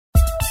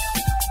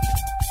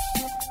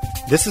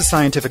This is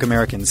Scientific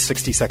American's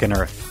 60-Second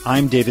Earth.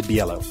 I'm David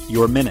Biello.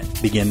 Your minute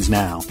begins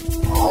now.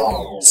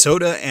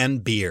 Soda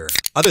and beer.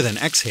 Other than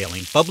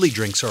exhaling, bubbly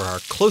drinks are our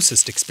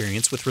closest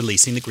experience with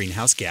releasing the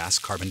greenhouse gas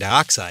carbon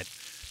dioxide.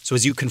 So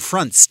as you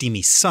confront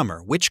steamy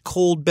summer, which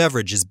cold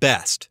beverage is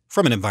best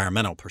from an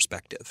environmental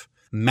perspective?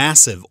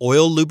 Massive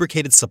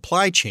oil-lubricated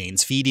supply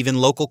chains feed even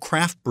local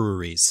craft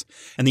breweries,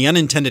 and the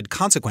unintended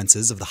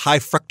consequences of the high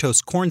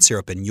fructose corn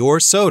syrup in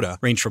your soda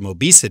range from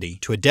obesity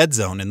to a dead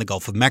zone in the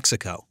Gulf of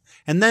Mexico.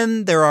 And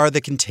then there are the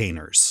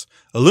containers.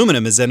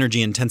 Aluminum is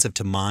energy-intensive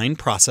to mine,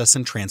 process,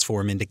 and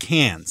transform into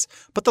cans,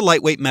 but the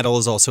lightweight metal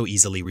is also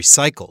easily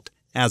recycled,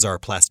 as are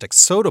plastic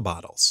soda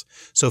bottles.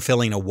 So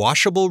filling a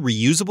washable,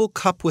 reusable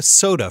cup with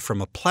soda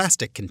from a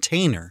plastic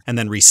container and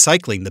then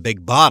recycling the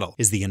big bottle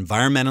is the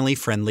environmentally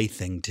friendly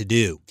thing to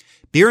do.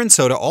 Beer and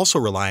soda also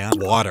rely on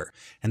water,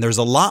 and there's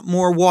a lot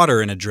more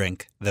water in a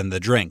drink than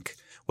the drink.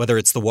 Whether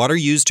it's the water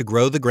used to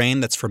grow the grain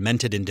that's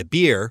fermented into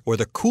beer or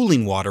the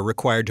cooling water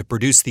required to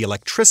produce the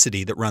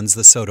electricity that runs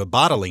the soda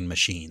bottling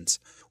machines.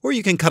 Or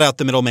you can cut out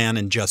the middleman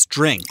and just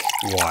drink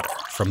water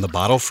from the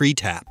bottle-free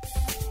tap.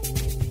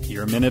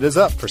 Your minute is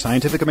up for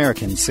Scientific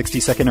American's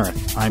 60-Second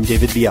Earth. I'm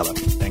David Biello.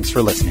 Thanks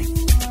for listening.